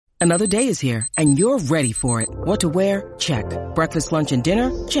Another day is here, and you're ready for it. What to wear? Check. Breakfast, lunch, and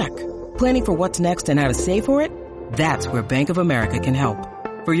dinner? Check. Planning for what's next and how to save for it? That's where Bank of America can help.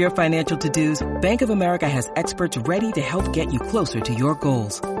 For your financial to-dos, Bank of America has experts ready to help get you closer to your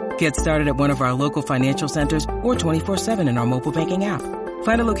goals. Get started at one of our local financial centers or 24/7 in our mobile banking app.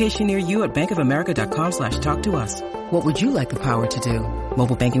 Find a location near you at bankofamerica.com/talktous. What would you like the power to do?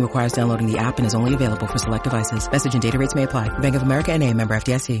 Mobile banking requires downloading the app and is only available for select devices. Message and data rates may apply. Bank of America N.A., member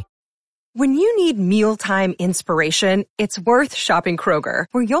FDIC. When you need mealtime inspiration, it's worth shopping Kroger,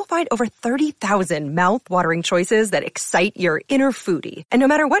 where you'll find over 30,000 mouth-watering choices that excite your inner foodie. And no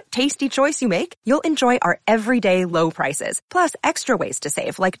matter what tasty choice you make, you'll enjoy our everyday low prices, plus extra ways to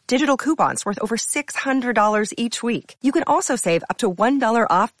save, like digital coupons worth over $600 each week. You can also save up to $1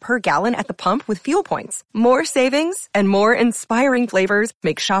 off per gallon at the pump with fuel points. More savings and more inspiring flavors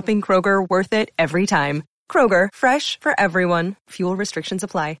make shopping Kroger worth it every time. Kroger, fresh for everyone. Fuel restrictions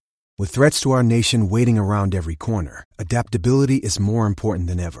apply. With threats to our nation waiting around every corner, adaptability is more important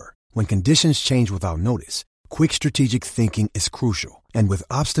than ever. When conditions change without notice, quick strategic thinking is crucial. And with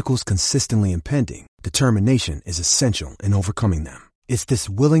obstacles consistently impending, determination is essential in overcoming them. It's this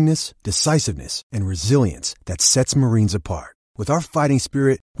willingness, decisiveness, and resilience that sets Marines apart. With our fighting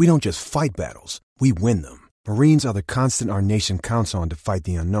spirit, we don't just fight battles, we win them. Marines are the constant our nation counts on to fight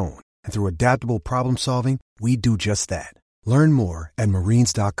the unknown. And through adaptable problem solving, we do just that. Learn more at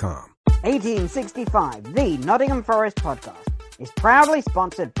marines.com. 1865, the Nottingham Forest Podcast, is proudly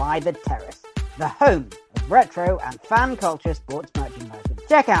sponsored by The Terrace, the home of retro and fan culture sports merchandising.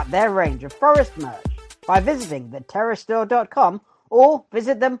 Check out their range of Forest merch by visiting theterracestore.com or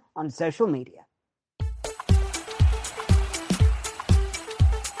visit them on social media.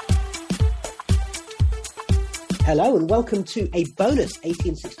 Hello and welcome to a bonus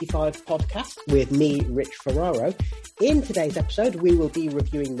 1865 podcast with me, Rich Ferraro. In today's episode, we will be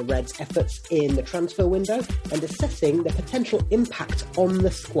reviewing the Reds' efforts in the transfer window and assessing the potential impact on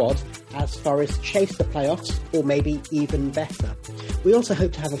the squad as Forest chase the playoffs, or maybe even better. We also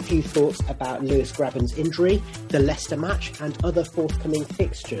hope to have a few thoughts about Lewis Grabban's injury, the Leicester match, and other forthcoming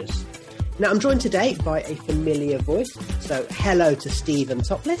fixtures. Now, I'm joined today by a familiar voice, so hello to Stephen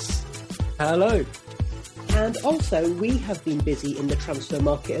Topless. Hello. And also, we have been busy in the transfer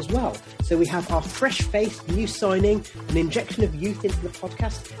market as well. So we have our fresh-faced new signing, an injection of youth into the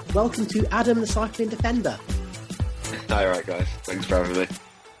podcast. Welcome to Adam, the cycling defender. Hi, right, guys. Thanks for having me.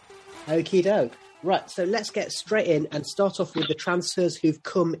 Okie doke. Right, so let's get straight in and start off with the transfers who've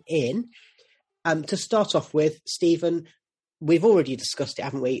come in. To start off with, Stephen, we've already discussed it,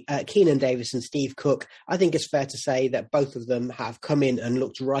 haven't we? Keenan Davis and Steve Cook. I think it's fair to say that both of them have come in and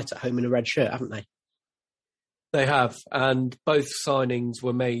looked right at home in a red shirt, haven't they? They have, and both signings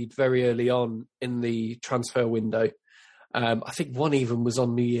were made very early on in the transfer window. I think one even was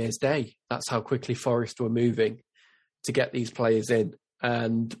on New Year's Day. That's how quickly Forest were moving to get these players in.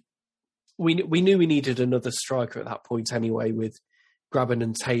 And we knew we needed another striker at that point anyway, with Grabban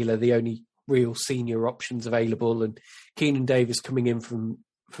and Taylor, the only real senior options available. And Keenan Davis coming in from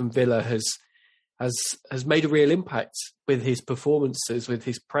Villa has made a real impact with his performances, with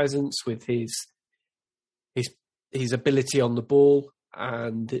his presence, with his ability on the ball,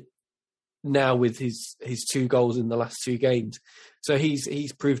 and now with his 2 goals in the last 2 games. So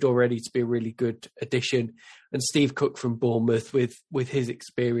he's proved already to be a really good addition. And Steve Cook from Bournemouth with his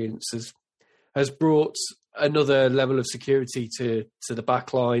experiences has brought another level of security to the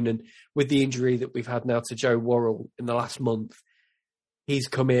back line. And with the injury that we've had now to Joe Worrell in the last month, he's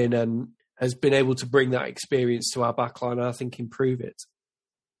come in and has been able to bring that experience to our back line and I think improve it.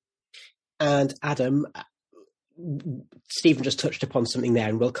 And Adam, Stephen just touched upon something there,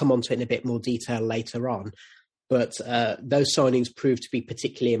 and we'll come on to it in a bit more detail later on. But those signings proved to be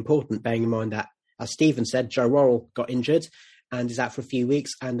particularly important, bearing in mind that, as Stephen said, Joe Worrell got injured and is out for a few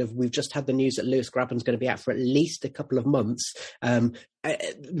weeks. And we've just had the news that Lewis Grabban's going to be out for at least a couple of months.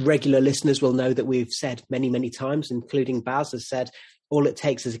 Regular listeners will know that we've said many, many times, including Baz has said, all it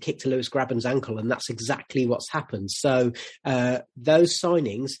takes is a kick to Lewis Grabban's ankle, and that's exactly what's happened. So those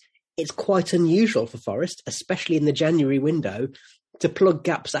signings, it's quite unusual for Forest, especially in the January window, to plug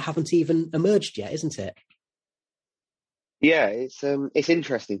gaps that haven't even emerged yet, isn't it? Yeah, it's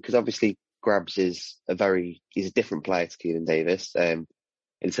interesting because obviously Grabs he's a different player to Keenan Davis, in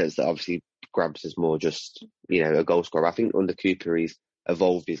the sense that obviously Grabs is more just, a goal scorer. I think under Cooper he's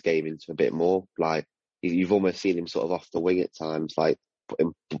evolved his game into a bit more. Like you've almost seen him sort of off the wing at times, like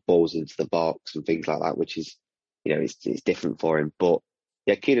putting balls into the box and things like that, which is, it's different for him. But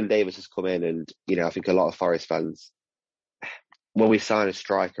yeah, Keenan Davis has come in and, I think a lot of Forest fans, when we sign a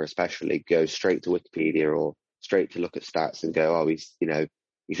striker especially, go straight to Wikipedia or straight to look at stats and go, oh,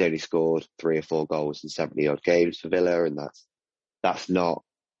 he's only scored 3 or 4 goals in 70 odd games for Villa, and that's not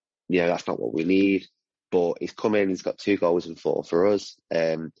what we need. But he's come in, he's got 2 goals and 4 for us.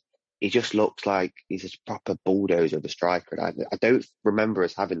 He just looks like he's a proper bulldozer of a striker. And I don't remember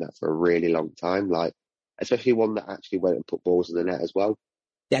us having that for a really long time, like, especially one that actually went and put balls in the net as well.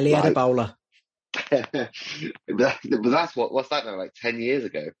 Deli had a bowler. But that's what's that now, like 10 years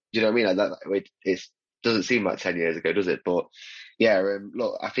ago? Do you know what I mean? Like it doesn't seem like 10 years ago, does it? But yeah,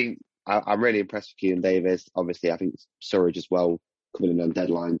 look, I think I'm really impressed with Keinan Davis. Obviously, I think Surridge as well, coming in on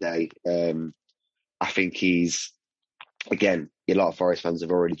deadline day. I think he's, again, a lot of Forest fans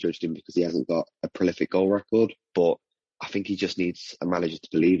have already judged him because he hasn't got a prolific goal record, but I think he just needs a manager to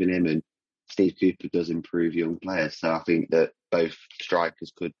believe in him, and Steve Cooper does improve young players. So I think that both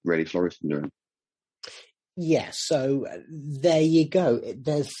strikers could really flourish under him. Yeah, so there you go.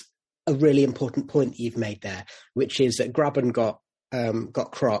 There's a really important point you've made there, which is that Grabban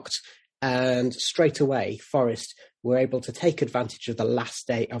got crocked, and straight away Forest were able to take advantage of the last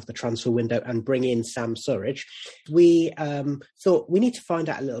day of the transfer window and bring in Sam Surridge. We thought we need to find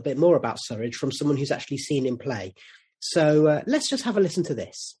out a little bit more about Surridge from someone who's actually seen him play. So let's just have a listen to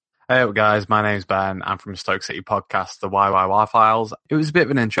this. Hey guys, my name's Ben. I'm from Stoke City Podcast, the YYY Files. It was a bit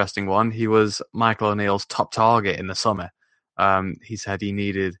of an interesting one. He was Michael O'Neill's top target in the summer. He said he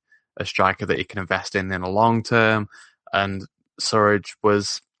needed a striker that he can invest in the long term, and Surridge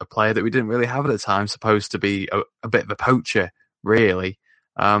was a player that we didn't really have at the time, supposed to be a bit of a poacher, really.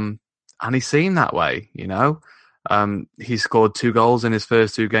 And he seemed that way, you know. He scored 2 goals in his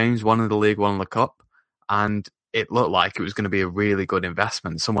first 2 games, one in the league, one in the cup, and it looked like it was going to be a really good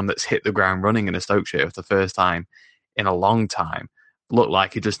investment. Someone that's hit the ground running in a Stoke shirt for the first time in a long time. Looked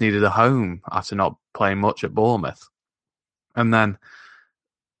like he just needed a home after not playing much at Bournemouth. And then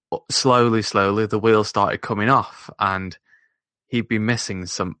slowly, the wheels started coming off, and he'd been missing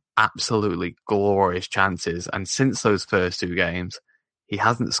some absolutely glorious chances. And since those first 2 games, he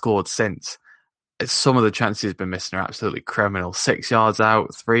hasn't scored since. Some of the chances he's been missing are absolutely criminal. 6 yards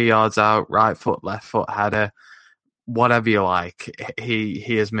out, 3 yards out, right foot, left foot header, whatever you like. He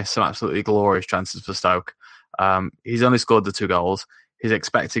has missed some absolutely glorious chances for Stoke. He's only scored the 2 goals. His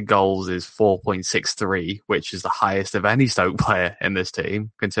expected goals is 4.63, which is the highest of any Stoke player in this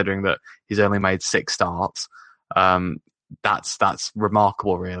team, considering that he's only made 6 starts. That's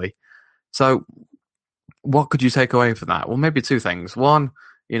remarkable, really. So what could you take away from that? Well, maybe 2 things. One,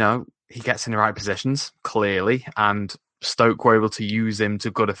 you know, he gets in the right positions, clearly, and Stoke were able to use him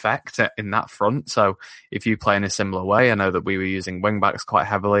to good effect in that front. So if you play in a similar way, I know that we were using wing-backs quite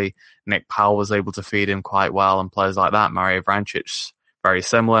heavily. Nick Powell was able to feed him quite well, and players like that. Mario Vrancic, very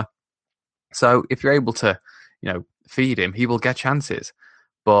similar. So if you're able to, you know, feed him, he will get chances.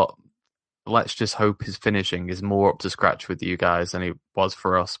 But let's just hope his finishing is more up to scratch with you guys than he was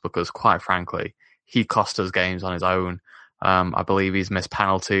for us, because quite frankly, he cost us games on his own. I believe he's missed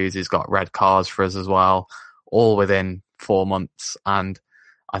penalties. He's got red cards for us as well, all within 4 months. And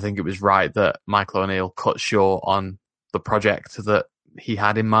I think it was right that Michael O'Neill cut short on the project that he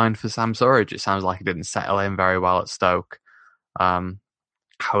had in mind for Sam Surridge. It sounds like he didn't settle in very well at Stoke. How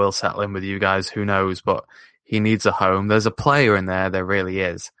he'll settle in with you guys, who knows? But he needs a home. There's a player in there really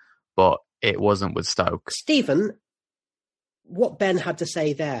is. But it wasn't with Stoke. Stephen, what Ben had to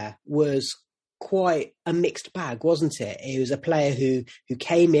say there was quite a mixed bag, wasn't it? He was a player who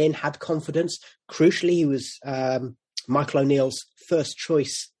came in, had confidence. Crucially, he was Michael O'Neill's first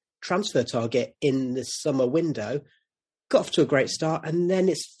choice transfer target in the summer window. Got off to a great start, and then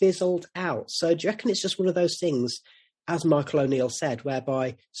it's fizzled out. So do you reckon it's just one of those things, as Michael O'Neill said,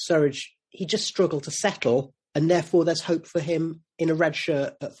 whereby Surridge, he just struggled to settle, and therefore there's hope for him in a red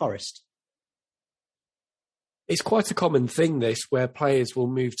shirt at Forest? It's quite a common thing, this, where players will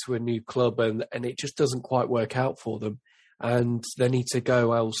move to a new club and it just doesn't quite work out for them. And they need to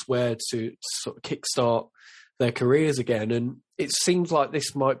go elsewhere to sort of kickstart their careers again. And it seems like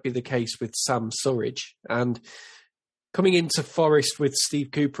this might be the case with Sam Surridge. And coming into Forest with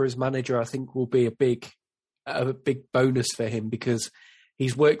Steve Cooper as manager, I think will be a big bonus for him, because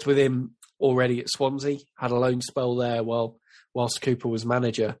he's worked with him already at Swansea, had a loan spell there whilst Cooper was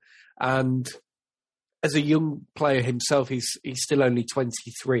manager. And as a young player himself, he's still only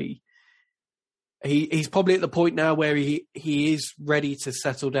 23. He's probably at the point now where he is ready to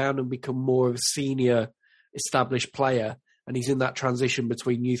settle down and become more of a senior, established player. And he's in that transition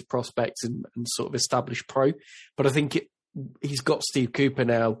between youth prospects and sort of established pro. But I think he's got Steve Cooper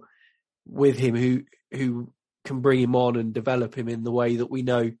now with him who can bring him on and develop him in the way that we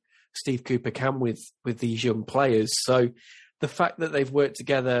know Steve Cooper can with these young players. So the fact that they've worked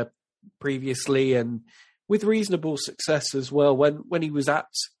together previously and with reasonable success as well. When he was at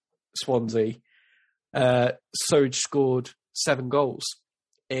Swansea, Surridge scored 7 goals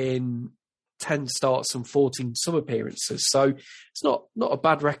in 10 starts and 14 sub appearances. So it's not a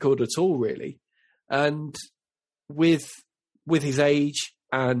bad record at all, really. And with his age,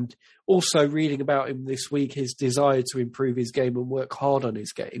 and also reading about him this week, his desire to improve his game and work hard on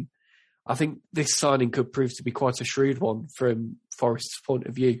his game, I think this signing could prove to be quite a shrewd one from Forest's point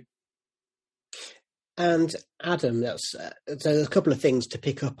of view. And Adam, there's a couple of things to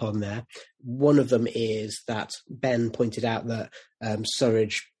pick up on there. One of them is that Ben pointed out that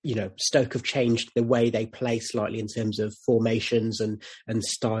Surridge, Stoke have changed the way they play slightly in terms of formations and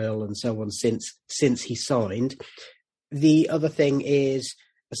style and so on since he signed. The other thing is,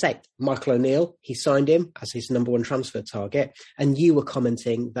 Michael O'Neill, he signed him as his number 1 transfer target, and you were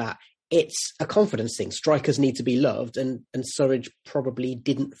commenting that it's a confidence thing. Strikers need to be loved, and Surridge probably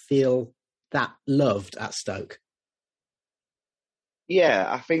didn't feel that loved at Stoke. Yeah,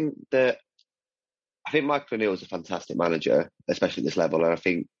 I think Michael O'Neill is a fantastic manager, especially at this level. And I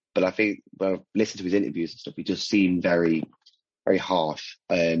think when I've listened to his interviews and stuff, he just seemed very, very harsh.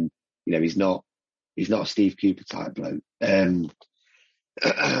 He's not a Steve Cooper type bloke.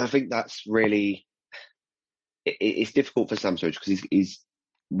 I think that's really, it's difficult for Sam Surridge because he's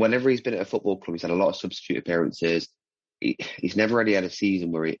whenever he's been at a football club, he's had a lot of substitute appearances. He's never really had a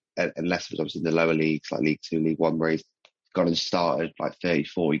season where unless it was obviously in the lower leagues, like League 2, League 1, where he's gone and started like 30,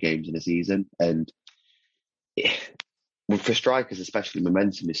 40 games in a season. And for strikers especially,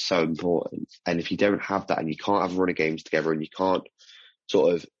 momentum is so important. And if you don't have that and you can't have a run of games together and you can't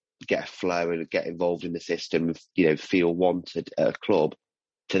sort of get a flow and get involved in the system, feel wanted at a club,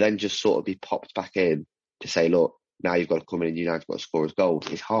 to then just sort of be popped back in to say, look, now you've got to come in and you've got to score as goals,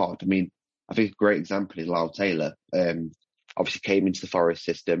 it's hard. I mean, I think a great example is Lyle Taylor. Obviously came into the Forest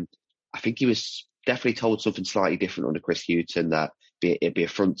system. I think he was definitely told something slightly different under Chris Hughton, that it'd be a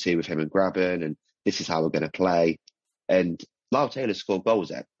front two with him and Grabban, and this is how we're going to play. And Lyle Taylor scored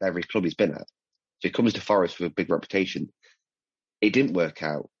goals at every club he's been at. So he comes to Forest with a big reputation. It didn't work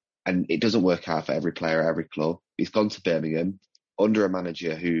out, and it doesn't work out for every player at every club. He's gone to Birmingham under a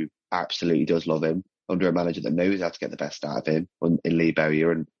manager who absolutely does love him, under a manager that knows how to get the best out of him in Lee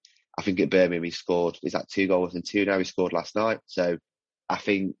Bowyer. And I think at Birmingham he scored, is that 2 goals and 2 now? He scored last night. So I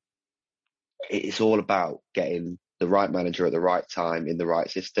think it's all about getting the right manager at the right time in the right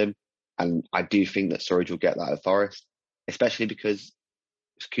system. And I do think that Surridge will get that at Forest, especially because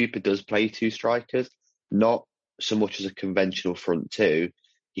Cooper does play 2 strikers, not so much as a conventional front 2.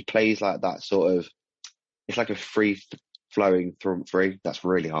 He plays like that sort of, it's like a free-flowing front 3. That's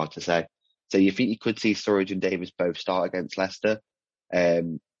really hard to say. So you think you could see Surridge and Davis both start against Leicester.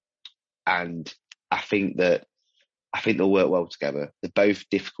 And I think they'll work well together. They're both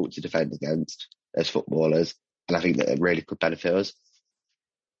difficult to defend against as footballers, and I think that it really could benefit us.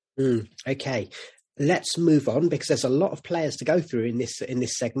 Okay, let's move on because there's a lot of players to go through in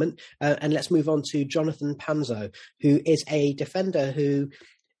this segment, and let's move on to Jonathan Panzo, who is a defender who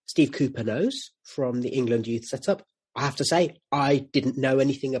Steve Cooper knows from the England youth setup. I have to say, I didn't know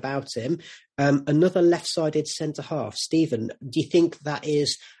anything about him. Another left-sided centre-half. Stephen, do you think that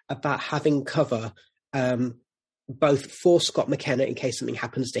is about having cover both for Scott McKenna in case something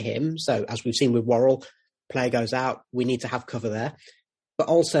happens to him? So as we've seen with Worrell, player goes out, we need to have cover there. But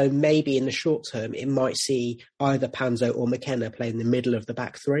also maybe in the short term, it might see either Panzo or McKenna play in the middle of the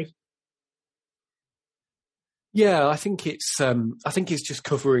back 3. Yeah, I think it's just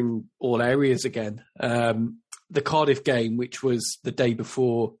covering all areas again. The Cardiff game, which was the day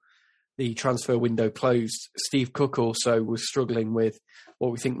before the transfer window closed, Steve Cook also was struggling with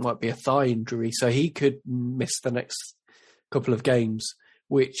what we think might be a thigh injury. So he could miss the next couple of games,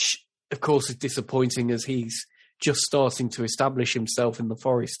 which, of course, is disappointing as he's just starting to establish himself in the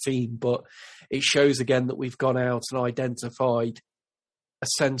Forest team. But it shows again that we've gone out and identified a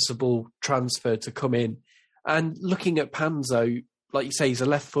sensible transfer to come in. And looking at Panzo, like you say, he's a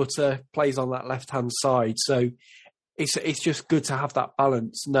left footer, plays on that left-hand side. So it's just good to have that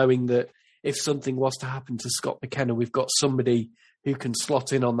balance, knowing that if something was to happen to Scott McKenna, we've got somebody who can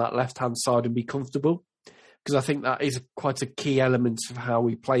slot in on that left-hand side and be comfortable. Because I think that is quite a key element of how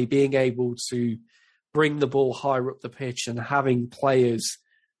we play, being able to bring the ball higher up the pitch and having players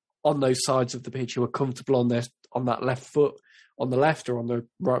on those sides of the pitch who are comfortable on that left foot on the left or on the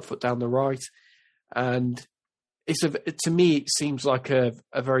right foot down the right. And to me, it seems like a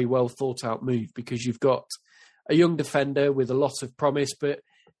very well thought out move because you've got a young defender with a lot of promise, but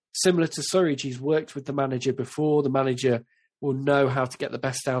similar to Surridge, he's worked with the manager before. The manager will know how to get the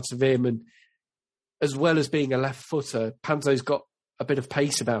best out of him. And as well as being a left footer, Panzo's got a bit of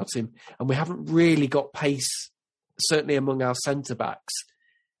pace about him, and we haven't really got pace, certainly among our centre-backs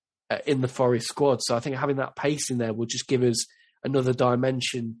in the Forest squad. So I think having that pace in there will just give us another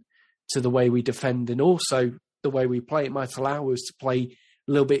dimension to the way we defend, and also the way we play. It might allow us to play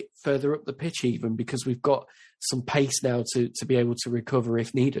a little bit further up the pitch even, because we've got some pace now to be able to recover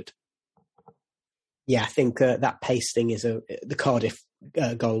if needed. Yeah, I think that pace thing is the Cardiff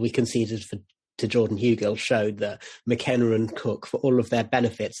goal we conceded to Jordan Hugill showed that McKenna and Cook, for all of their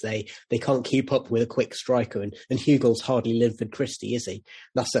benefits, they can't keep up with a quick striker. And Hugill's hardly Linford Christie, is he?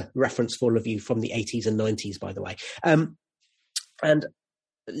 That's a reference for all of you from the 80s and 90s, by the way. And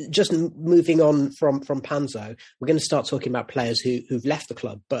just moving on from Panzo, we're going to start talking about players who've left the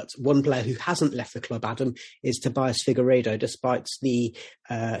club. But one player who hasn't left the club, Adam, is Tobias Figueiredo, despite the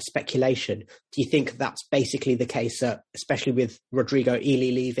speculation. Do you think that's basically the case, especially with Rodrigo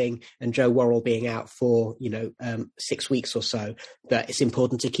Ely leaving and Joe Worrell being out for 6 weeks or so, that it's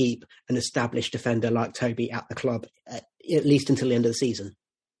important to keep an established defender like Toby at the club, at least until the end of the season?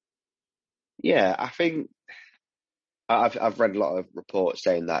 Yeah, I think I've read a lot of reports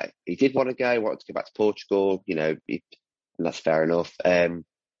saying that he did want to go, wanted to go back to Portugal, and that's fair enough.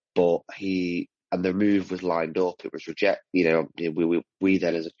 But the move was lined up. It was rejected. We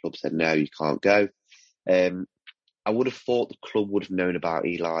then as a club said, no, you can't go. I would have thought the club would have known about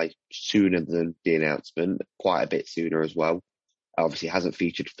Eli sooner than the announcement, quite a bit sooner as well. Obviously, hasn't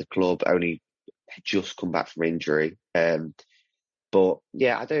featured for the club, only just come back from injury. But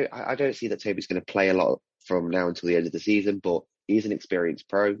yeah, I don't see that Toby's going to play a lot from now until the end of the season, but he's an experienced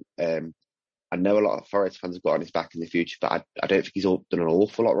pro. I know a lot of Forest fans have got on his back in the future, but I don't think he's done an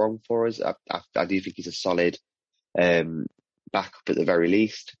awful lot wrong for us. I do think he's a solid backup at the very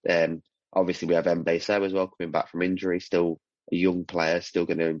least. Obviously, we have Mbese as well, coming back from injury, still a young player, still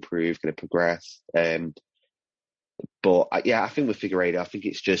going to improve, going to progress. But I think with Figueiredo, I think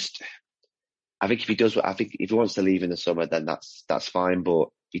it's just, I think if he wants to leave in the summer, then that's fine. But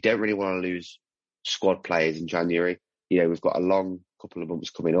you don't really want to lose squad players in January. We've got a long couple of months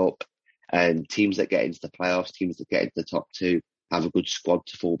coming up, and teams that get into the playoffs, teams that get into the top two, have a good squad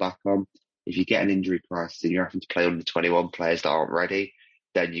to fall back on. If you get an injury crisis and you're having to play under 21 players that aren't ready,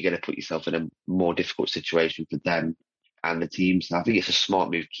 then you're going to put yourself in a more difficult situation for them and the teams. And I think it's a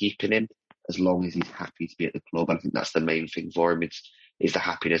smart move keeping him as long as he's happy to be at the club. I think that's the main thing for him. Is the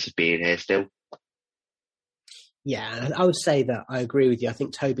happiness of being here still. Yeah, and I would say that I agree with you. I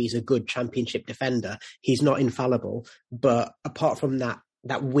think Toby's a good championship defender. He's not infallible, but apart from that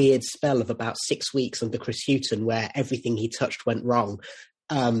weird spell of about 6 weeks under Chris Hughton where everything he touched went wrong,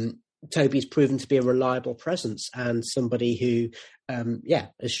 Toby's proven to be a reliable presence and somebody who,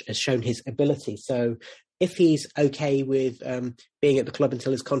 has shown his ability. So if he's okay with being at the club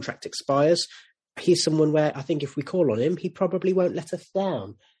until his contract expires, he's someone where I think if we call on him, he probably won't let us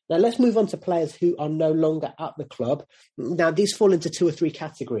down. Now, let's move on to players who are no longer at the club. Now, these fall into 2 or 3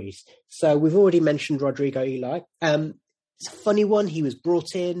 categories. So we've already mentioned Rodrigo Eli. It's a funny one. He was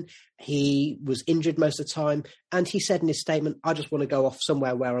brought in. He was injured most of the time. And he said in his statement, I just want to go off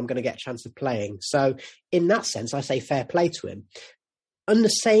somewhere where I'm going to get a chance of playing. So in that sense, I say fair play to him. In the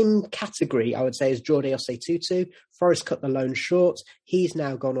same category, I would say, is Jordi Osei-Tutu. Forest cut the loan short. He's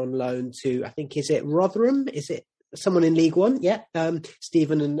now gone on loan to, I think, is it Rotherham? Is it someone in League One? Yeah.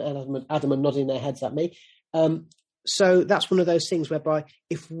 Stephen and Adam are nodding their heads at me. So that's one of those things whereby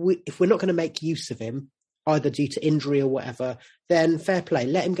if we're not going to make use of him, either due to injury or whatever, then fair play.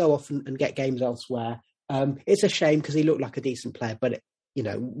 Let him go off and get games elsewhere. It's a shame because he looked like a decent player, but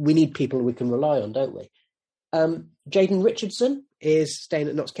we need people we can rely on, don't we? Jayden Richardson is staying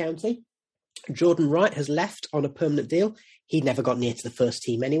at Notts County. Jordan Wright has left on a permanent deal. He never got near to the first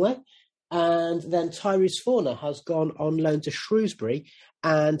team anyway. And then Tyrese Forner has gone on loan to Shrewsbury.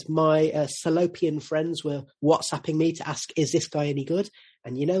 And my Salopian friends were WhatsApping me to ask, is this guy any good?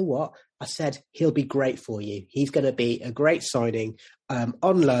 And you know what? I said, he'll be great for you. He's going to be a great signing on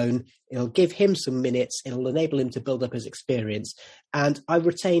loan. It'll give him some minutes. It'll enable him to build up his experience. And I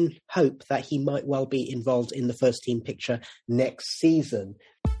retain hope that he might well be involved in the first team picture next season.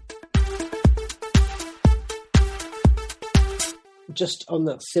 Just on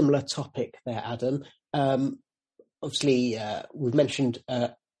that similar topic there, Adam, obviously we've mentioned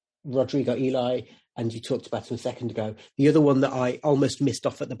Rodrigo Eli, and you talked about him a second ago. The other one that I almost missed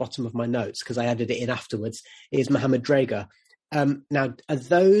off at the bottom of my notes because I added it in afterwards is Mohamed Drager. Now, are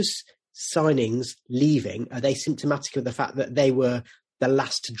those signings leaving? Are they symptomatic of the fact that they were the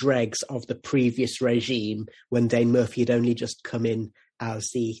last dregs of the previous regime when Dane Murphy had only just come in as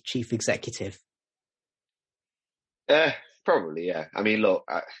the chief executive? Probably, yeah. I mean, look,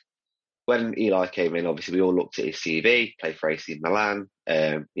 when Eli came in, obviously we all looked at his CV, played for AC Milan.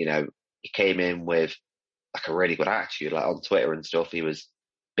 He came in with like a really good attitude, like on Twitter and stuff. He was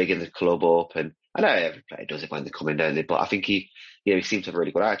bigging the club up, and I know every player does it when they come in, don't they? But I think he seemed to have a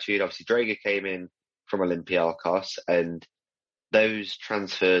really good attitude. Obviously, Drager came in from Olympiacos, and those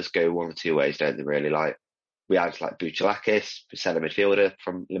transfers go one of two ways, don't they? Really, like we had like Bouchalakis, centre midfielder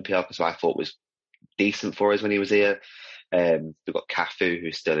from Olympiacos, who I thought was decent for us when he was here. We've got Cafu,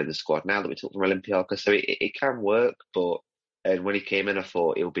 who's still in the squad now that we took from Olympiacos, so it can work. But when he came in, I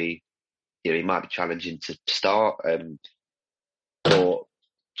thought he'll be, he might be challenging to start. But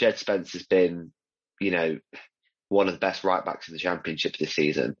Jed Spence has been, one of the best right backs in the Championship this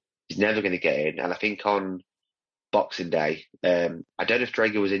season. He's never going to get in, and I think on Boxing Day, I don't know if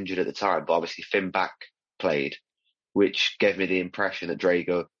Drager was injured at the time, but obviously Finn Back played, which gave me the impression that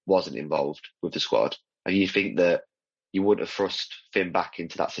Drager wasn't involved with the squad. And you think that you wouldn't have thrust Finn Back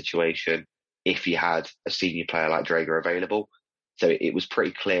into that situation if you had a senior player like Drager available. So it was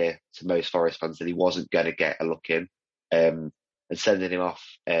pretty clear to most Forest fans that he wasn't going to get a look in. And sending him off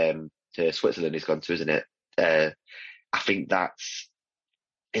to Switzerland, he's gone to, isn't it? I think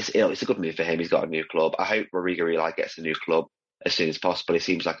it's a good move for him. He's got a new club. I hope Rodrigo Eli gets a new club as soon as possible. He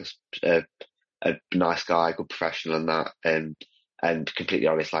seems like a nice guy, good professional and that, and completely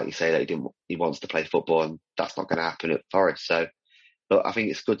honest, like you say, that he wants to play football, and that's not going to happen at Forest. So, but I think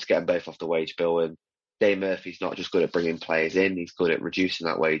it's good to get them both off the wage bill. And Dave Murphy's not just good at bringing players in; he's good at reducing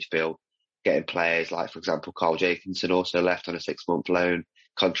that wage bill, getting players like, for example, Carl Jenkinson also left on a 6-month loan,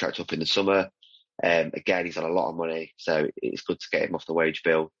 contract up in the summer. Again, he's on a lot of money, so it's good to get him off the wage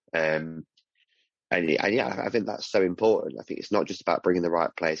bill. And I think that's so important. I think it's not just about bringing the right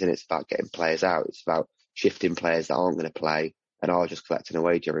players in; it's about getting players out. It's about shifting players that aren't going to play and are just collecting a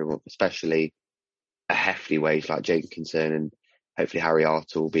wage every month, especially a hefty wage like Jenkinson, and hopefully Harry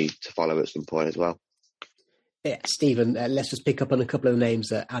Arter will be to follow at some point as well. Yeah, Stephen, let's just pick up on a couple of names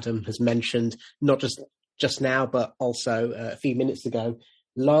that Adam has mentioned, not just now, but also a few minutes ago.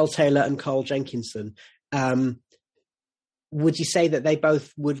 Lyle Taylor and Carl Jenkinson. Would you say that they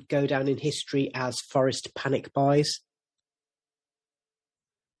both would go down in history as Forest panic buys?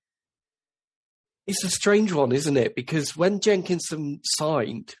 It's a strange one, isn't it? Because when Jenkinson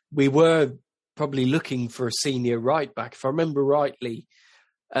signed, we were probably looking for a senior right back. If I remember rightly,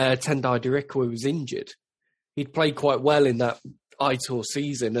 Tendai Dirikwa was injured. He'd played quite well in that Aitor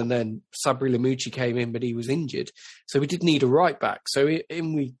season, and then Sabri Lamucci came in, but he was injured. So we did need a right back. So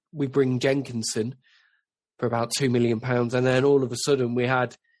we bring Jenkinson for about £2 million, and then all of a sudden we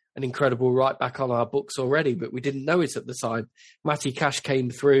had an incredible right back on our books already, but we didn't know it at the time. Matty Cash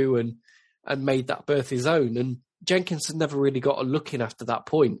came through and made that berth his own, and Jenkinson never really got a look in after that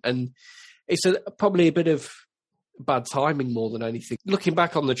point. And it's probably a bit of bad timing more than anything. Looking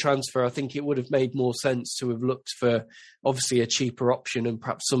back on the transfer, I think it would have made more sense to have looked for obviously a cheaper option and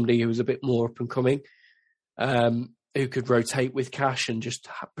perhaps somebody who was a bit more up and coming, who could rotate with Cash and just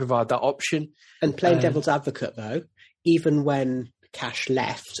provide that option. And playing devil's advocate, though, even when Cash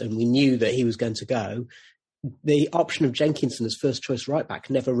left and we knew that he was going to go, the option of Jenkinson as first choice right back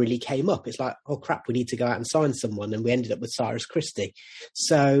never really came up. It's like, oh crap, we need to go out and sign someone, and we ended up with Cyrus Christie.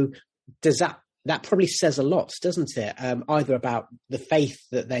 So does that probably says a lot, doesn't it? Either about the faith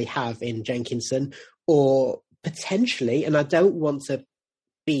that they have in Jenkinson, or potentially, and I don't want to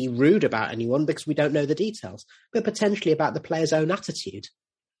be rude about anyone because we don't know the details, but potentially about the player's own attitude.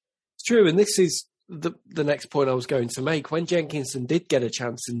 It's true, and this is the next point I was going to make. When Jenkinson did get a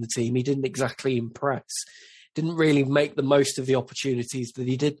chance in the team, he didn't exactly impress. Didn't really make the most of the opportunities that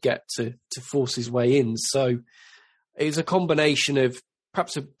he did get to force his way in. So it was a combination of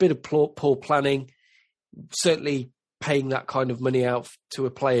perhaps a bit of poor planning, certainly paying that kind of money out to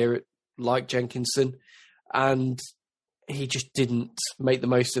a player like Jenkinson, and he just didn't make the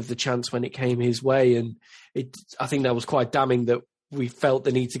most of the chance when it came his way. And I think that was quite damning that we felt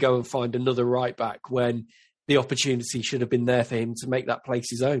the need to go and find another right back when the opportunity should have been there for him to make that place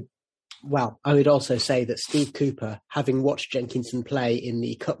his own. Well, I would also say that Steve Cooper, having watched Jenkinson play in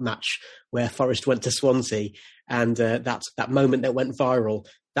the cup match where Forest went to Swansea, and that moment that went viral,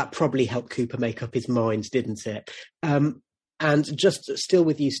 that probably helped Cooper make up his mind, didn't it? And just still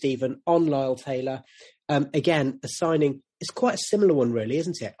with you, Stephen, on Lyle Taylor, again, a signing is quite a similar one, really,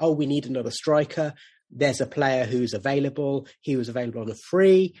 isn't it? Oh, we need another striker. There's a player who's available. He was available on a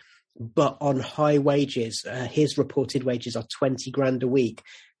free, but on high wages. His reported wages are 20 grand a week.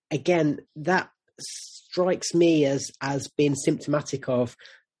 Again, that strikes me as being symptomatic of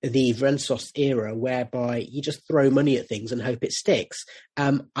the Vrensos era, whereby you just throw money at things and hope it sticks.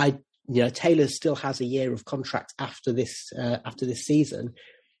 Taylor still has a year of contract after this season.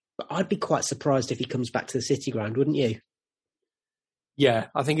 But I'd be quite surprised if he comes back to the City Ground, wouldn't you? Yeah,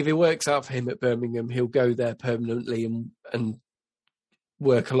 I think if it works out for him at Birmingham, he'll go there permanently and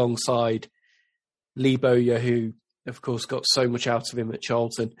work alongside Lee Bowyer, who, of course, got so much out of him at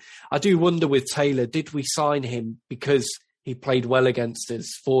Charlton. I do wonder with Taylor, did we sign him because he played well against us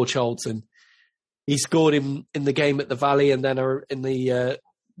for Charlton? He scored him in the game at the Valley, and then in the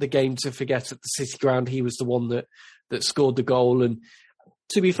game to forget at the City Ground, he was the one that scored the goal. And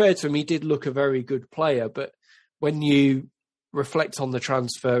to be fair to him, he did look a very good player. But when you reflect on the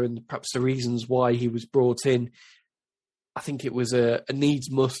transfer and perhaps the reasons why he was brought in, I think it was a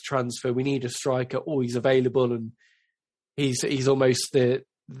needs must transfer. We need a striker, always available, and he's almost the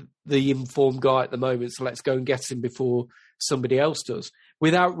informed guy at the moment. So let's go and get him before somebody else does,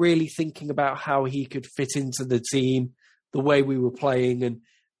 without really thinking about how he could fit into the team, the way we were playing, and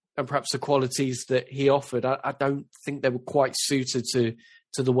perhaps the qualities that he offered. I don't think they were quite suited to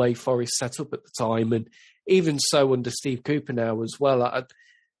the way Forest set up at the time, and even so under Steve Cooper now as well.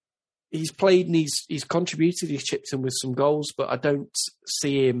 He's played and he's contributed, he's chipped in with some goals, but I don't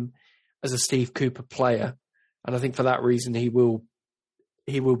see him as a Steve Cooper player. And I think for that reason, he will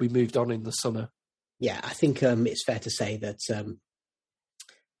be moved on in the summer. Yeah, I think it's fair to say that,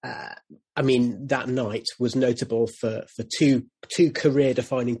 that night was notable for two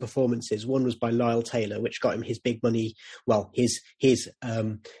career-defining performances. One was by Lyle Taylor, which got him his big money, his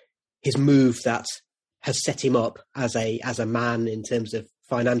move that has set him up as a man in terms of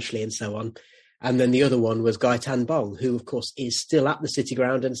financially and so on. And then the other one was Gaetan Bong, who, of course, is still at the City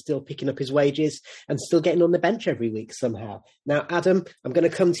Ground and still picking up his wages and still getting on the bench every week somehow. Now, Adam, I'm going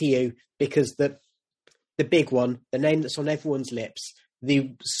to come to you because the big one, the name that's on everyone's lips,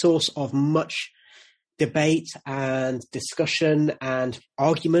 the source of much debate and discussion and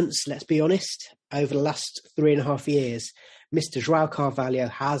arguments, let's be honest, over the last 3.5 years, Mr. João Carvalho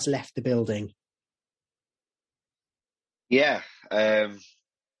has left the building. Yeah, and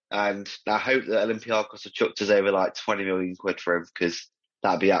I hope that Olympiacos have chucked us over like 20 million quid for him, because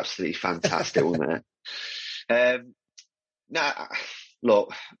that'd be absolutely fantastic, wouldn't it?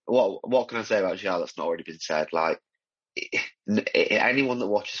 Look, what can I say about João that's not already been said? Like, anyone that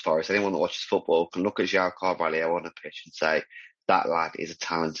watches Forest, anyone that watches football can look at João Carvalho on a pitch and say, that lad is a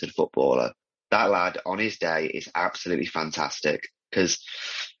talented footballer. That lad on his day is absolutely fantastic, because,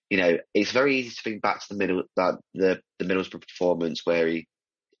 you know, it's very easy to think back to the Middlesbrough performance where he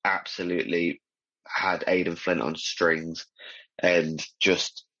absolutely had Aidan Flint on strings and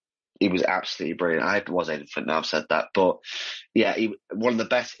just, he was absolutely brilliant. I hope it was Aidan Flint, now I've said that. But yeah, one of the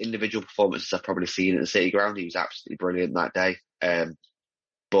best individual performances I've probably seen at the City Ground. He was absolutely brilliant that day.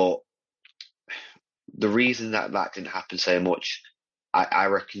 But the reason that didn't happen so much, I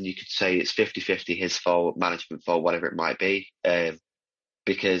reckon you could say it's 50-50 his fault, management fault, whatever it might be,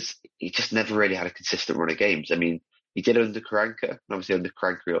 because he just never really had a consistent run of games. I mean, he did under Karanka, and obviously under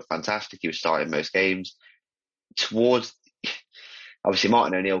Karanka he looked fantastic. He was starting most games. Obviously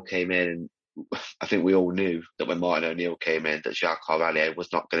Martin O'Neill came in, and I think we all knew that when Martin O'Neill came in that João Carvalho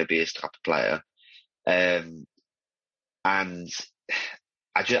was not going to be his type of player. And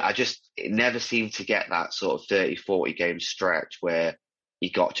it never seemed to get that sort of 30, 40 game stretch where he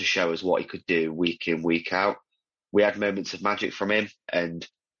got to show us what he could do week in, week out. We had moments of magic from him, and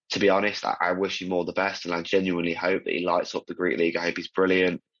to be honest, I wish him all the best, and I genuinely hope that he lights up the Greek League. I hope he's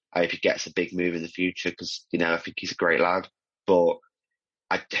brilliant. I hope he gets a big move in the future, because, you know, I think he's a great lad. But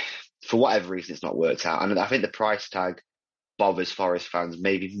for whatever reason, it's not worked out. And I think the price tag bothers Forest fans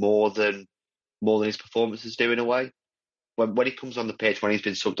maybe more than his performances do in a way. When he comes on the pitch, when he's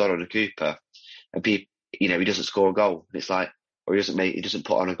been subbed on a Cooper, and people, you know, he doesn't score a goal, and it's like, or he doesn't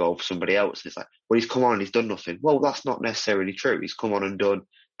put on a goal for somebody else. And it's like, well, he's come on and he's done nothing. Well, that's not necessarily true. He's come on and done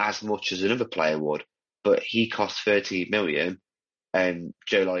as much as another player would, but he cost 13 million, and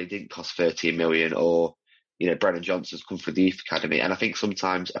Joe Lolly didn't cost 13 million, or, you know, Brennan Johnson's come from the youth academy. And I think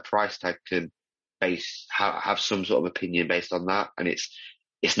sometimes a price tag can have some sort of opinion based on that, and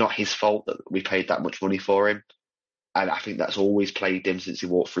it's not his fault that we paid that much money for him. And I think that's always plagued him since he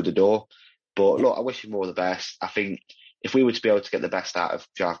walked through the door. But look, I wish him all the best. I think if we were to be able to get the best out of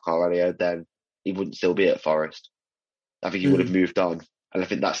João Carvalho, then he wouldn't still be at Forest. I think he would have moved on. And I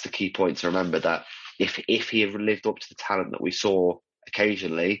think that's the key point to remember, that if he had lived up to the talent that we saw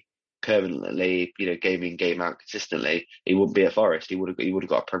occasionally, permanently, you know, game in, game out consistently, he wouldn't be at Forest. He would have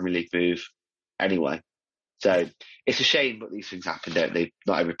got a Premier League move anyway. So it's a shame, but these things happen, don't they?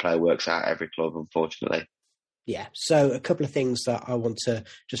 Not every player works out at every club, unfortunately. Yeah. So a couple of things that I want to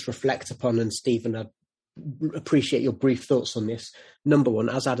just reflect upon, and Stephen, I appreciate your brief thoughts on this. Number one,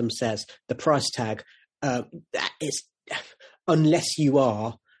 as Adam says, the price tag, is, unless you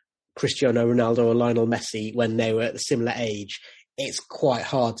are Cristiano Ronaldo or Lionel Messi when they were at a similar age, it's quite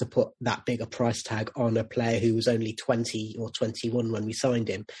hard to put that big a price tag on a player who was only 20 or 21 when we signed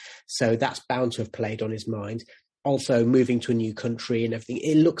him. So that's bound to have played on his mind. Also, moving to a new country and everything,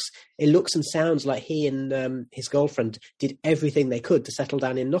 it looks and sounds like he and his girlfriend did everything they could to settle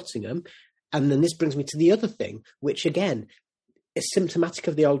down in Nottingham. And then this brings me to the other thing, which again is symptomatic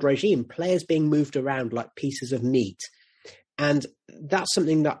of the old regime, players being moved around like pieces of meat. And that's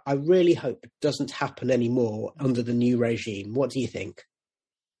something that I really hope doesn't happen anymore under the new regime. What do you think?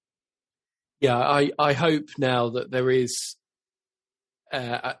 Yeah, I hope now that there is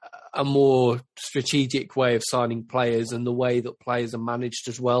a more strategic way of signing players, and the way that players are managed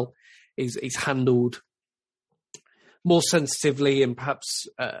as well is handled more sensitively, and perhaps,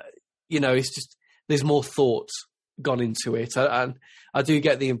 it's just there's more thought gone into it. And I do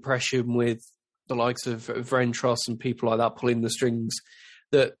get the impression with the likes of Ventros and people like that pulling the strings,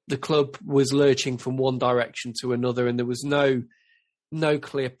 that the club was lurching from one direction to another, and there was no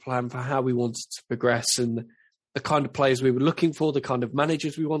clear plan for how we wanted to progress and the kind of players we were looking for, the kind of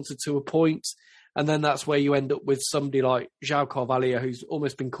managers we wanted to appoint. And then that's where you end up with somebody like João Carvalho, who's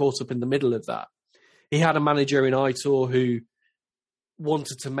almost been caught up in the middle of that. He had a manager in Aitor who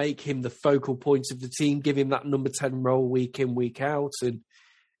wanted to make him the focal point of the team, give him that number 10 role week in, week out. And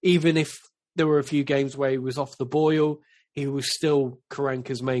even if there were a few games where he was off the boil, he was still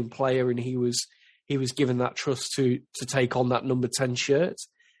Karanka's main player, and he was given that trust to take on that number 10 shirt.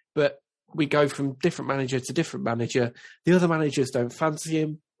 But we go from different manager to different manager. The other managers don't fancy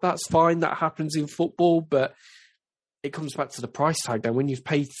him. That's fine. That happens in football, but it comes back to the price tag. Then when you've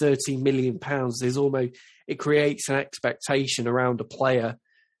paid £13 million, it creates an expectation around a player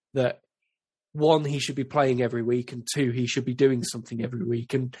that, one, he should be playing every week, and two, he should be doing something every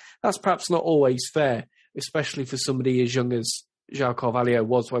week. And that's perhaps not always fair, especially for somebody as young as João Carvalho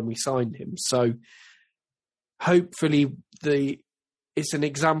was when we signed him. So hopefully it's an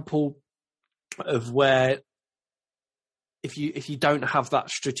example of where if you don't have that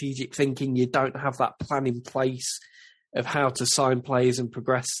strategic thinking, you don't have that plan in place of how to sign players and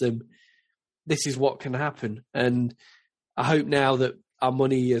progress them, this is what can happen. And I hope now that our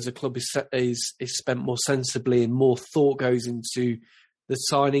money as a club is spent more sensibly, and more thought goes into the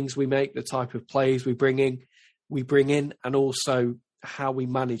signings we make, the type of players we bring in, and also how we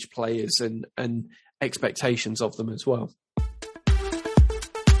manage players and expectations of them as well.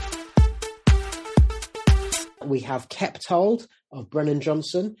 We have kept hold of Brennan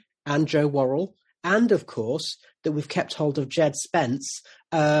Johnson and Joe Worrell, and of course that we've kept hold of Jed Spence.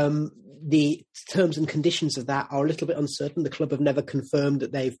 The terms and conditions of that are a little bit uncertain. The club have never confirmed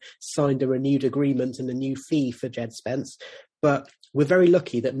that they've signed a renewed agreement and a new fee for Jed Spence, but we're very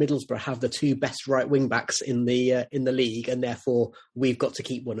lucky that Middlesbrough have the two best right wing backs in the league, and therefore we've got to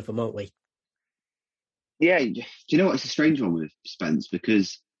keep one of them, aren't we? Yeah, do you know what? It's a strange one with Spence,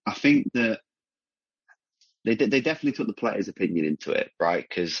 because I think that they definitely took the player's opinion into it, right?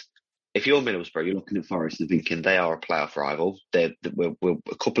 Because if you're Middlesbrough, you're looking at Forest and thinking they are a playoff rival. We're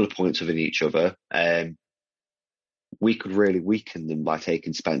a couple of points within each other. We could really weaken them by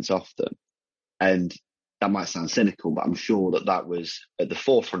taking Spence off them. And that might sound cynical, but I'm sure that was at the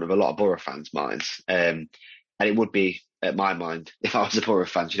forefront of a lot of Borough fans' minds. And it would be at my mind if I was a Borough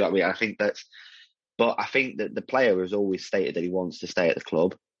fan, do you know what I mean? But I think that the player has always stated that he wants to stay at the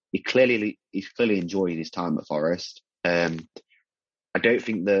club. He's clearly enjoying his time at Forest. I don't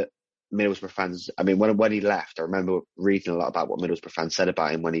think that Middlesbrough fans, I mean, when he left, I remember reading a lot about what Middlesbrough fans said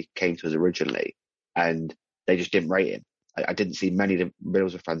about him when he came to us originally, and they just didn't rate him. I didn't see many of the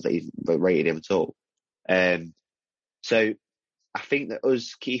Middlesbrough fans that even rated him at all. So I think that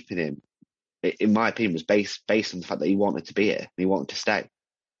us keeping him, in my opinion, was based on the fact that he wanted to be here and he wanted to stay.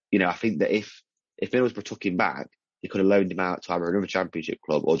 You know, I think that if Middlesbrough took him back, they could have loaned him out to either another Championship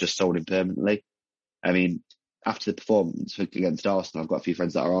club or just sold him permanently. I mean, after the performance against Arsenal, I've got a few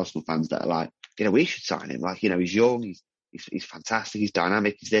friends that are Arsenal fans that are like, you know, we should sign him. Like, you know, he's young, he's fantastic, he's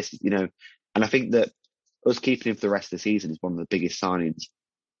dynamic, he's this, you know. And I think that us keeping him for the rest of the season is one of the biggest signings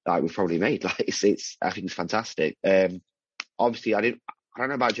that we've probably made. Like, I think it's fantastic. Obviously, I don't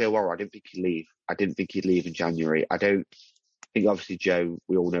know about Joe Worrell. I didn't think he'd leave. I didn't think he'd leave in January. I don't think, obviously, Joe,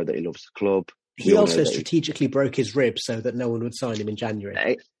 we all know that he loves the club. He also strategically broke his rib so that no one would sign him in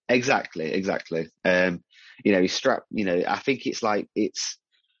January. Exactly. You know, he's strapped, you know, I think it's like,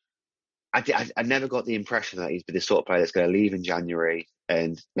 I never got the impression that he's been the sort of player that's going to leave in January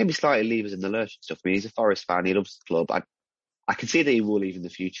and maybe slightly leave us in the lurch and stuff. I mean, he's a Forest fan. He loves the club. I can see that he will leave in the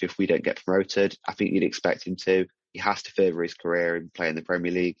future if we don't get promoted. I think you'd expect him to. He has to further his career and play in the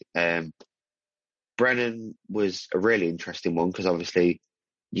Premier League. Brennan was a really interesting one because obviously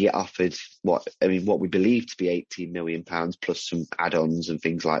you get offered what we believe to be £18 million plus some add-ons and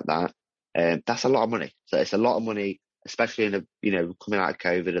things like that. That's a lot of money. So it's a lot of money, especially in coming out of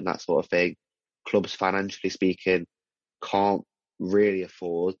COVID and that sort of thing. Clubs, financially speaking, can't really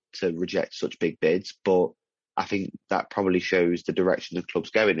afford to reject such big bids. But I think that probably shows the direction the club's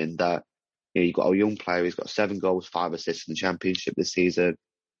going in. That you've got a young player who's got 7 goals, 5 assists in the Championship this season.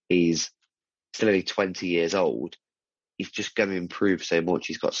 He's still only 20 years old. He's just going to improve so much.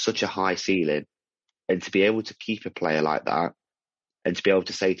 He's got such a high ceiling, and to be able to keep a player like that, and to be able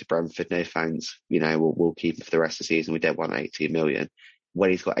to say to Brentford, no thanks, we'll keep him for the rest of the season. We don't want 18 million.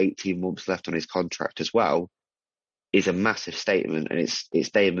 When he's got 18 months left on his contract as well, is a massive statement. And it's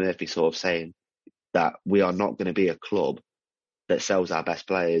Dave Murphy sort of saying that we are not going to be a club that sells our best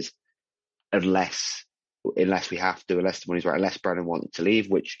players unless we have to, unless the money's right, unless Brennan wanted to leave,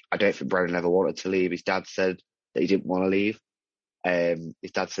 which I don't think Brennan ever wanted to leave. His dad said that he didn't want to leave.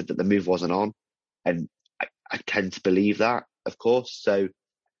 His dad said that the move wasn't on. And I tend to believe that, of course. So,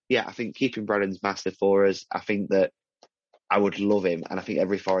 yeah, I think keeping Brennan's massive for us. I think that I would love him, and I think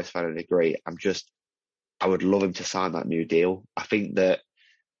every Forest fan would agree. I would love him to sign that new deal. I think that,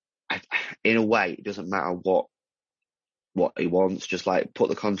 in a way, it doesn't matter what he wants. Just like put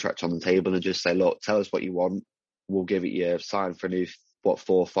the contract on the table and just say, look, tell us what you want. We'll give it you. Sign for a new 4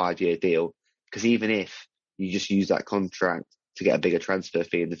 or 5 year deal. Because even if you just use that contract to get a bigger transfer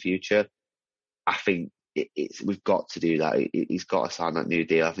fee in the future, I think we've got to do that. He's got to sign that new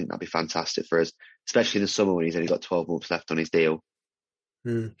deal. I think that'd be fantastic for us, especially in the summer when he's only got 12 months left on his deal.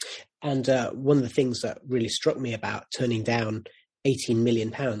 And one of the things that really struck me about turning down £18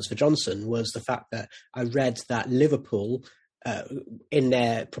 million for Johnson was the fact that I read that Liverpool, in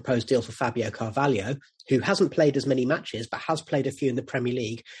their proposed deal for Fabio Carvalho, who hasn't played as many matches but has played a few in the Premier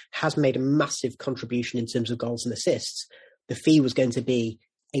League, has made a massive contribution in terms of goals and assists. The fee was going to be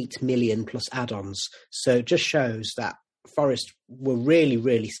 8 million plus add-ons. So it just shows that Forest were really,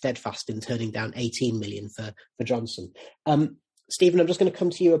 really steadfast in turning down 18 million for Johnson. Stephen, I'm just going to come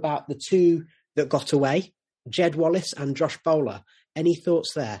to you about the two that got away, Jed Wallace and Josh Bowler. Any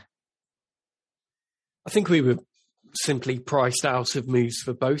thoughts there? I think we were simply priced out of moves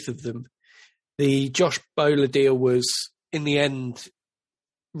for both of them. The Josh Bowler deal was, in the end,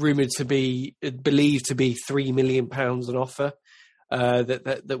 believed to be £3 million an offer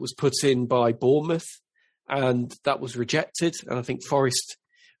that was put in by Bournemouth, and that was rejected. And I think Forest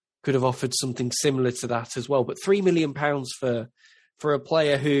could have offered something similar to that as well. But £3 million for a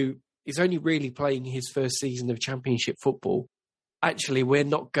player who is only really playing his first season of Championship football. Actually, we're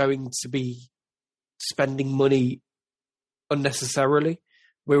not going to be spending money unnecessarily.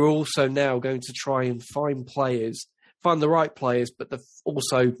 We're also now going to try and find the right players, but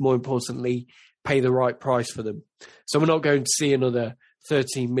also, more importantly, pay the right price for them. So we're not going to see another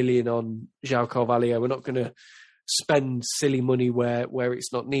 13 million on João Carvalho. We're not going to spend silly money where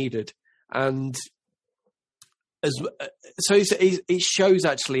it's not needed. And so it shows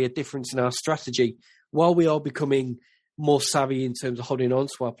actually a difference in our strategy. While we are becoming more savvy in terms of holding on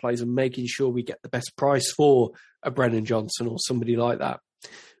to our players and making sure we get the best price for a Brennan Johnson or somebody like that,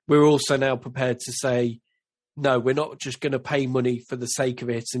 we're also now prepared to say, no, we're not just going to pay money for the sake of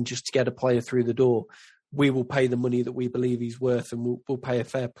it and just to get a player through the door. We will pay the money that we believe he's worth, and we'll pay a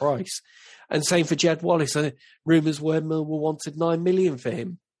fair price. And same for Jed Wallace. Rumours were Millwall wanted 9 million for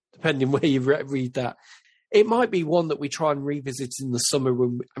him, depending where you read that. It might be one that we try and revisit in the summer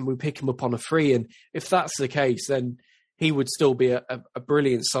and we pick him up on a free. And if that's the case, then he would still be a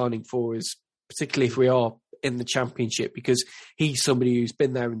brilliant signing for us, particularly if we are in the Championship, because he's somebody who's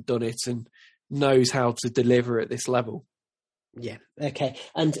been there and done it and knows how to deliver at this level. Yeah, okay.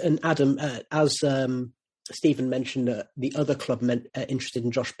 And Adam, as Stephen mentioned, the other club interested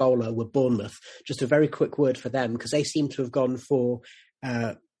in Josh Bowler were Bournemouth. Just a very quick word for them, because they seem to have gone for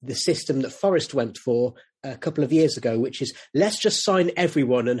the system that Forest went for a couple of years ago, which is let's just sign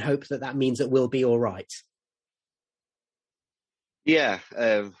everyone and hope that means that we'll be all right. Yeah,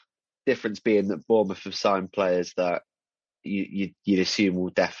 difference being that Bournemouth have signed players that you'd assume will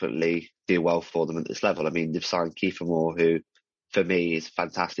definitely do well for them at this level. I mean, they've signed Kiefer Moore, who for me is a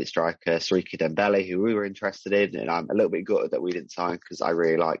fantastic striker, Siriki Dembele, who we were interested in, and I'm a little bit gutted that we didn't sign because I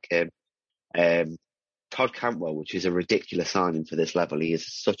really like him. Todd Cantwell, which is a ridiculous signing for this level. He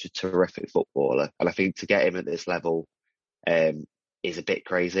is such a terrific footballer, and I think to get him at this level is a bit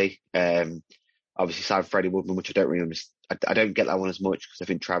crazy. Obviously signed Freddie Woodman, which I don't really understand. I don't get that one as much because I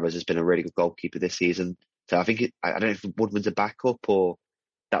think Travers has been a really good goalkeeper this season. So I think I don't know if Woodman's a backup or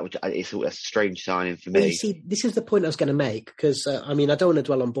it's a strange signing for me. Well, you see, this is the point I was going to make because, I don't want to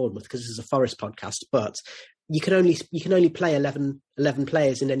dwell on Bournemouth because this is a Forest podcast, but you can only play 11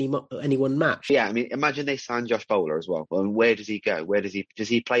 players in any one match. Yeah, I mean, imagine they sign Josh Bowler as well. And where does he go? Does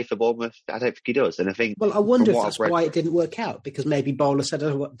he play for Bournemouth? I don't think he does. And I think, well, I wonder if that's why it didn't work out, because maybe Bowler said, I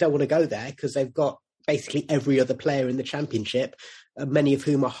don't want to go there because they've got basically every other player in the Championship, many of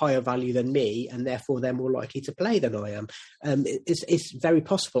whom are higher value than me, and therefore they're more likely to play than I am. It's very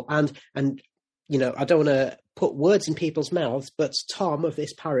possible. And you know, I don't want to put words in people's mouths, but Tom of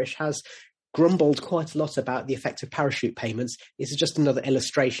this parish has grumbled quite a lot about the effect of parachute payments. This is just another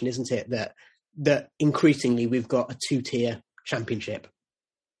illustration, isn't it, that increasingly we've got a 2-tier Championship.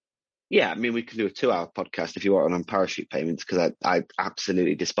 Yeah, I mean, we could do a 2-hour podcast if you want on parachute payments, because I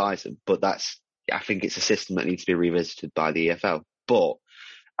absolutely despise them. But I think it's a system that needs to be revisited by the EFL. But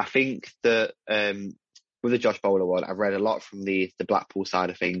I think that with the Josh Bowler one, I've read a lot from the Blackpool side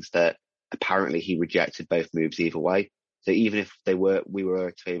of things that apparently he rejected both moves either way. So even if we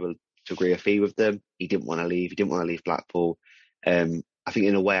were able to agree a fee with them, he didn't want to leave. He didn't want to leave Blackpool. I think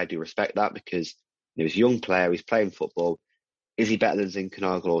in a way I do respect that, because he's a young player. He's playing football. Is he better than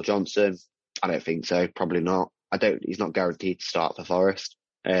Zinkernagel or Johnson? I don't think so. Probably not. He's not guaranteed to start for Forest,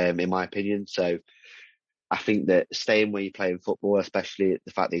 in my opinion. So I think that staying where you play in football, especially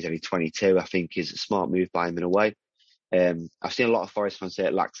the fact that he's only 22, I think is a smart move by him in a way. I've seen a lot of Forest fans say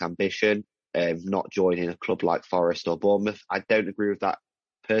it lacks ambition, not joining a club like Forest or Bournemouth. I don't agree with that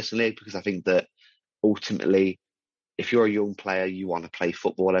personally, because I think that ultimately, if you're a young player, you want to play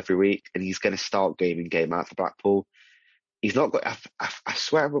football every week, and he's going to start game in, game out for Blackpool. He's not got, I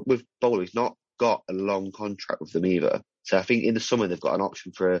swear with Bowler, he's not got a long contract with them either. So I think in the summer they've got an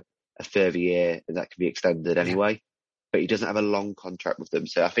option for a further year, and that can be extended anyway. But he doesn't have a long contract with them.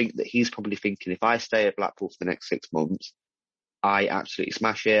 So I think that he's probably thinking, if I stay at Blackpool for the next 6 months, I absolutely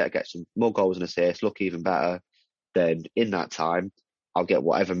smash it, I get some more goals and assists, look even better, then in that time, I'll get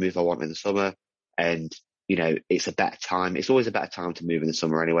whatever move I want in the summer. And, you know, it's a better time. It's always a better time to move in the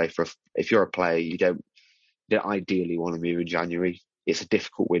summer anyway. If you're a player, you don't ideally want to move in January. It's a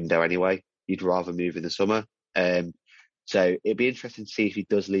difficult window anyway. You'd rather move in the summer. So it'd be interesting to see if he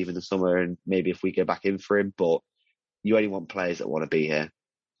does leave in the summer, and maybe if we go back in for him. But you only want players that want to be here,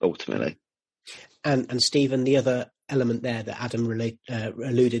 ultimately. And Stephen, the other element there that Adam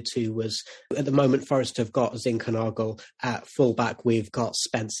alluded to was, at the moment, Forest have got Zinkernagel at fullback. We've got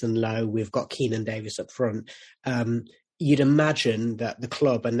Spence and Lowe. We've got Keenan Davis up front. You'd imagine that the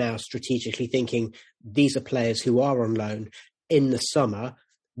club are now strategically thinking, these are players who are on loan. In the summer,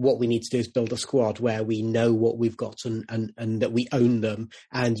 what we need to do is build a squad where we know what we've got and that we own them.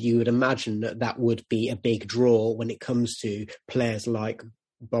 And you would imagine that would be a big draw when it comes to players like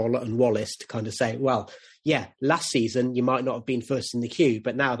Bowler and Wallace to kind of say, well, yeah, last season you might not have been first in the queue,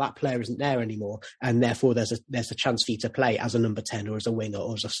 but now that player isn't there anymore, and therefore there's a chance for you to play as a number 10 or as a winger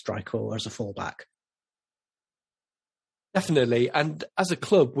or as a striker or as a fullback. Definitely. And as a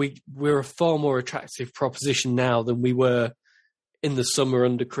club, we're a far more attractive proposition now than we were in the summer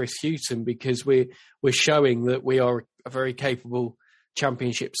under Chris Hughton, because we're showing that we are a very capable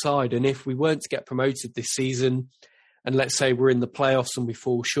Championship side. And if we weren't to get promoted this season, and let's say we're in the playoffs and we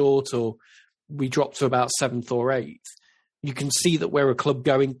fall short, or we drop to about 7th or 8th, you can see that we're a club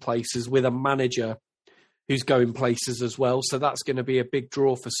going places with a manager who's going places as well. So that's going to be a big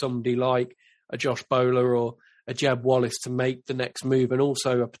draw for somebody like a Josh Bowler or a Jeb Wallace to make the next move, and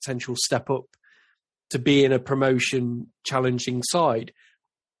also a potential step up to be in a promotion challenging side,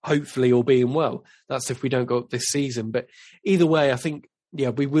 hopefully, all being well. That's if we don't go up this season. But either way, I think,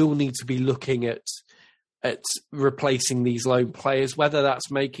 we will need to be looking at replacing these loan players, whether that's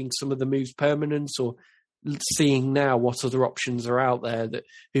making some of the moves permanent or seeing now what other options are out there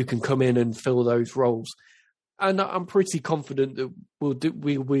who can come in and fill those roles. And I'm pretty confident that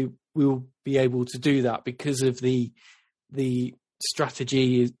we'll be able to do that because of the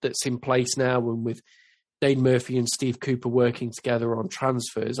strategy that's in place now, and with Dane Murphy and Steve Cooper working together on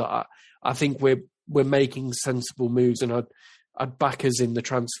transfers. I think we're making sensible moves, and I'd back us in the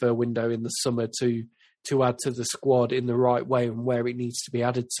transfer window in the summer to add to the squad in the right way and where it needs to be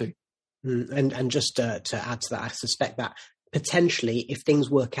added to. And just to add to that, I suspect that potentially, if things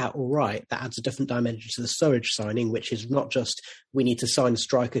work out all right, that adds a different dimension to the Surridge signing, which is not just we need to sign a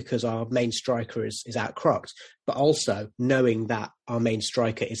striker because our main striker is out crocked, but also knowing that our main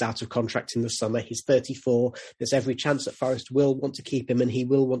striker is out of contract in the summer. He's 34. There's every chance that Forest will want to keep him and he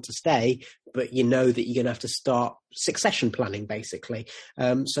will want to stay, but you know that you're going to have to start succession planning, basically.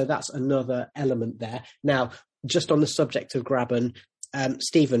 So that's another element there. Now, just on the subject of Grabban,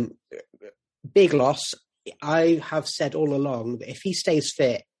 Stephen, big loss. I have said all along that if he stays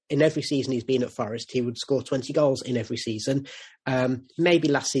fit in every season he's been at Forest, he would score 20 goals in every season. Maybe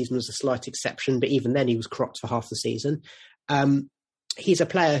last season was a slight exception, but even then he was cropped for half the season. He's a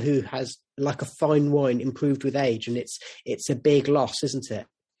player who has, like a fine wine, improved with age, and it's a big loss, isn't it?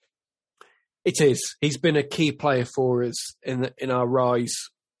 It is. He's been a key player for us in our rise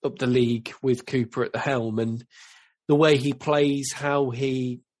up the league with Cooper at the helm, and the way he plays, how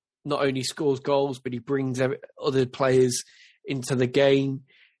he not only scores goals, but he brings other players into the game.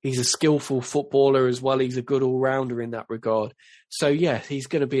 He's a skillful footballer as well. He's a good all-rounder in that regard. So, yeah, he's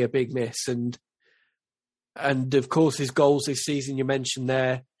going to be a big miss. And of course, his goals this season, you mentioned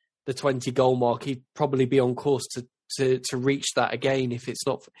there, the 20-goal mark, he'd probably be on course to reach that again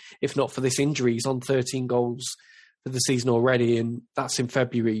if not for this injury. He's on 13 goals for the season already, and that's in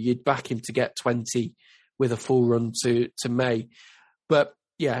February. You'd back him to get 20 with a full run to May. But,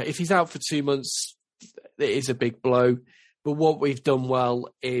 yeah, if he's out for 2 months, it is a big blow. But what we've done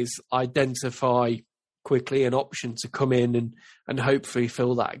well is identify quickly an option to come in and hopefully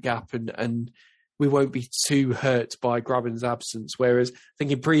fill that gap, and we won't be too hurt by Graben's absence. Whereas I think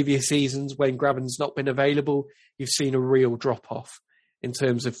in previous seasons, when Graben's not been available, you've seen a real drop-off in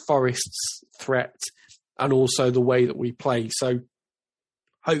terms of Forest's threat and also the way that we play. So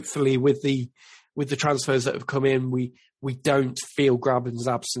hopefully with the transfers that have come in, we don't feel Graben's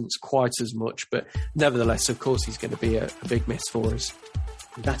absence quite as much. But nevertheless, of course, he's going to be a big miss for us.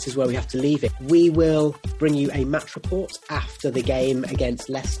 That is where we have to leave it. We will bring you a match report after the game against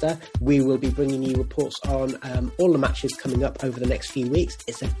Leicester. We will be bringing you reports on all the matches coming up over the next few weeks.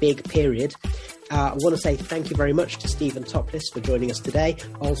 It's a big period. I want to say thank you very much to Stephen Topless for joining us today.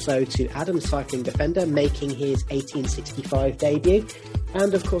 Also to Adam, cycling defender, making his 1865 debut.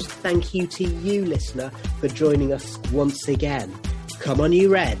 And of course, thank you to you, listener, for joining us once again. Come on, you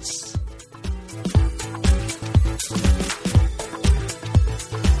Reds.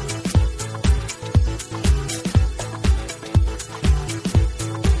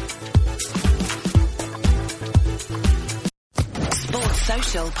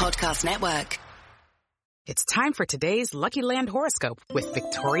 Podcast Network. It's time for today's Lucky Land horoscope with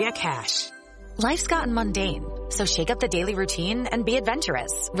Victoria Cash. Life's gotten mundane, so shake up the daily routine and be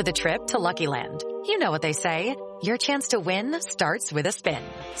adventurous with a trip to Lucky Land. You know what they say, your chance to win starts with a spin.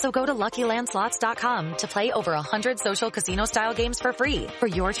 So go to LuckyLandSlots.com to play over 100 social casino-style games for free for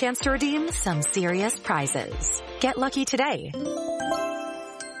your chance to redeem some serious prizes. Get lucky today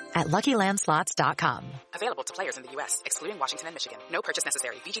at LuckyLandSlots.com. Available to players in the U.S., excluding Washington and Michigan. No purchase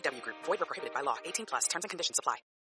necessary. VGW Group. Void where prohibited by law. 18+. Terms and conditions apply.